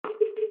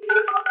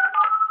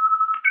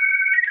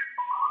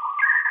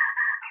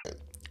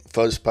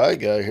Fuzz Pie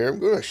Guy here. I'm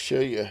going to show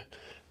you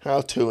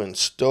how to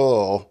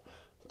install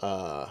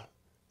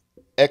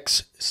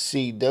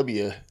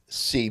xcwcp.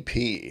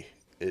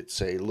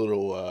 It's a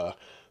little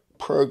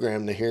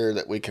program here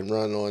that we can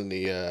run on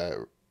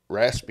the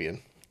Raspbian,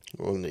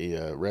 on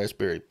the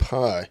Raspberry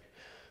Pi,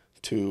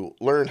 to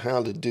learn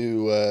how to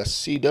do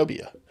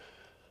CW.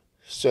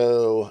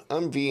 So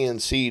I'm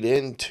VNC'd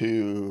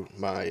into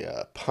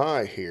my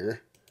Pi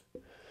here.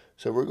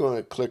 So we're going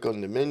to click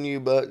on the menu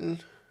button.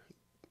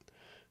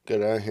 Go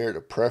down here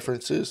to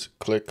Preferences,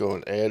 click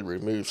on Add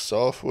Remove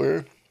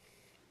Software.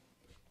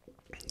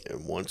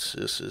 And once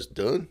this is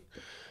done,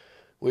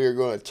 we are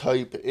going to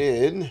type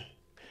in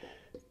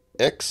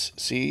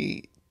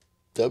xcwcp.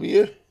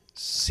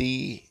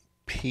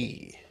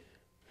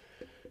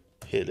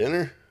 Hit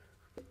Enter.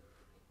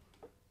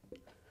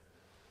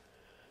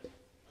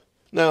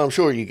 Now, I'm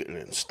sure you can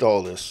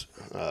install this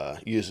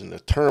using the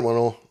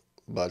terminal,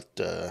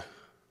 but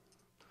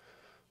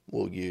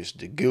we'll use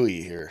the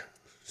GUI here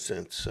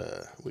since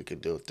we can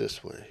do it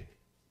this way.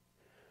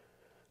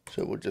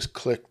 So we'll just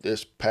click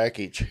this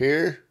package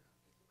here,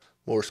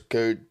 Morse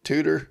code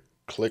Tutor,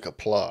 click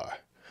Apply.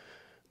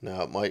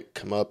 Now it might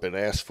come up and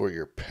ask for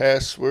your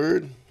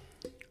password.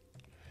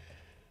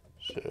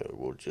 So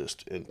we'll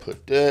just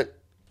input that,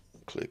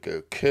 click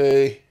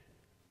OK,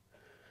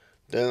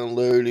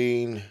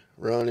 downloading,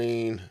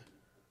 running,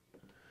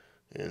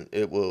 and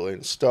it will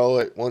install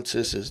it. Once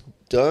this is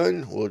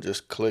done, we'll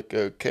just click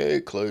OK,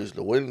 close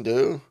the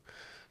window,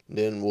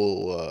 then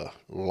we'll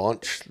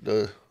launch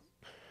the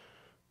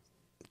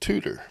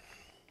Tutor.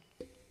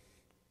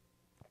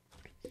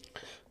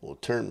 We'll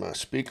turn my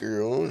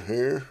speaker on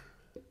here.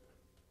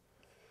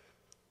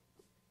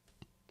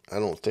 I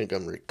don't think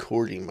I'm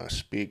recording my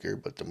speaker,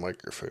 but the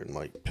microphone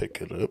might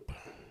pick it up.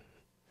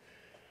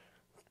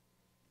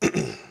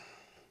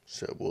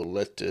 So we'll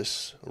let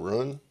this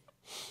run.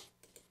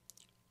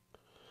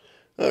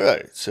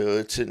 Alright, so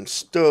it's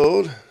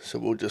installed. So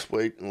we'll just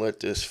wait and let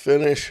this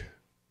finish.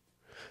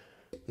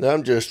 Now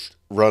I'm just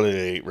running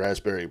a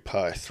Raspberry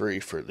Pi 3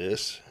 for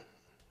this.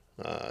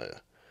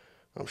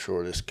 I'm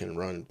sure this can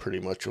run pretty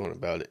much on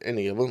about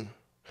any of them.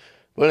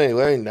 But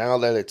anyway, now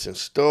that it's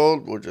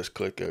installed, we'll just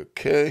click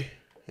OK.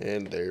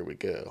 And there we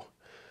go.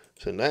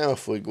 So now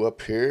if we go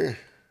up here,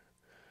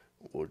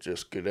 we'll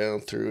just go down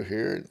through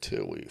here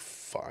until we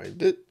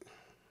find it.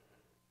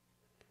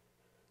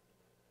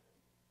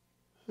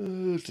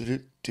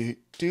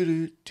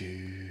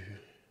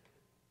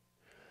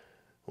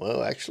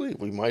 Well, actually,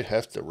 we might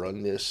have to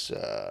run this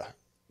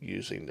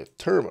using the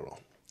terminal.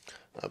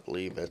 I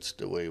believe that's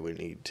the way we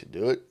need to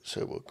do it.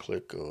 So we'll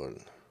click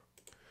on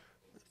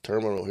the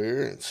terminal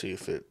here and see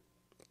if it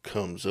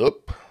comes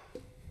up.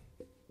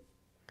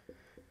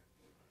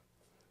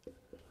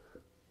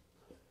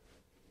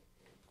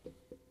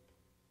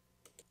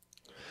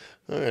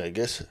 Alright, I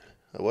guess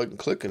I wasn't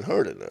clicking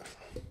hard enough.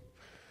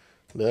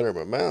 Better,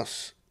 my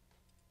mouse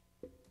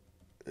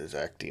is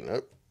acting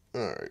up.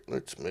 Alright,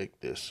 let's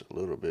make this a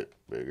little bit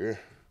bigger,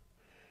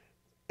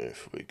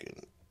 if we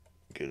can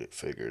get it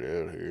figured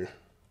out here.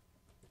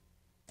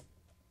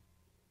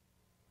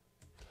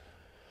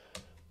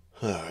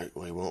 Alright,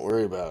 we won't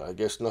worry about it. I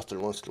guess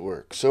nothing wants to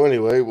work. So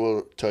anyway,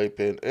 we'll type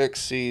in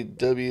xcwcp.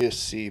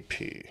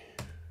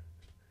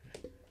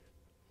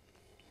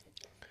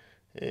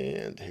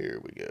 And here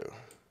we go.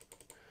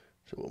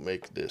 So we'll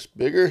make this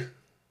bigger.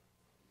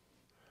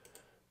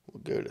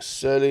 We'll go to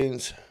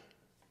Settings.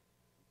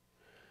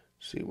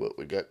 See what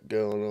we got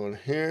going on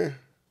here.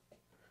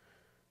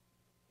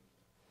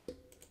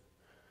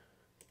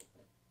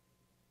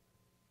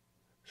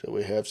 So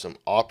we have some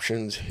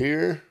options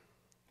here.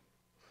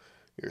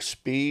 Your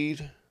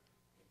speed,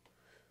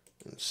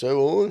 and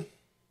so on.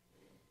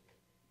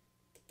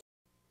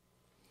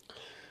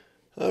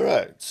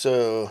 Alright,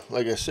 so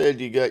like I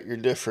said, you got your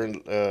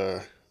different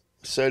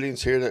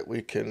settings here that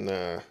we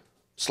can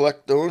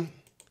select on.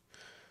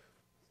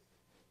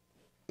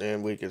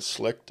 And we can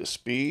select the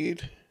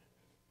speed.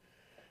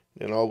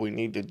 Then all we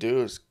need to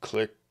do is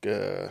click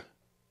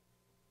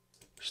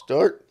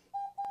Start.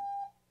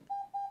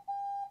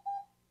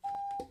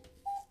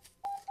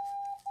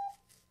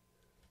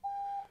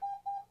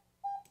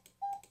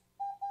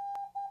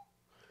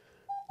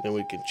 Then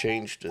we can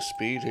change the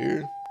speed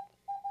here.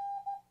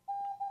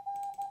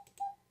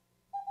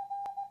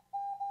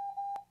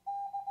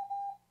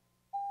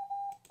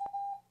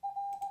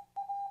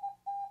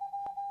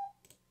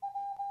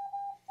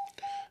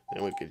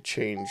 Then we can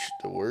change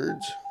the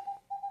words.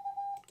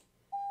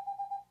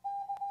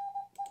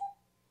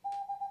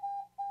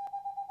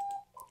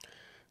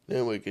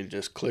 Then we can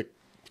just click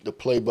the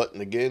play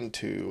button again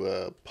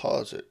to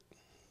pause it.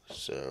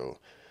 So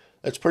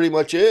that's pretty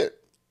much it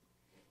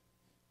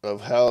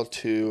of how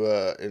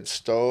to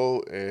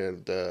install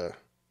and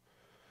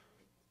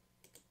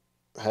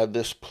have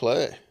this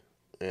play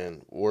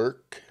and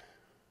work.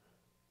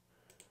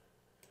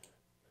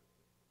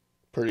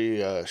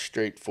 Pretty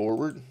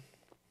straightforward.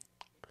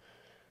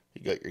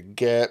 You got your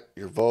gap,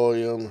 your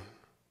volume,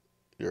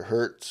 your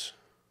hertz,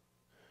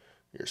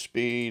 your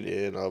speed,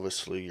 and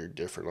obviously your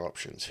different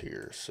options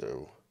here.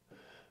 So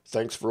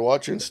Thanks for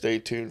watching. Stay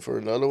tuned for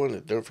another one,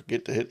 and don't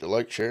forget to hit the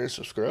like, share, and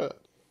subscribe.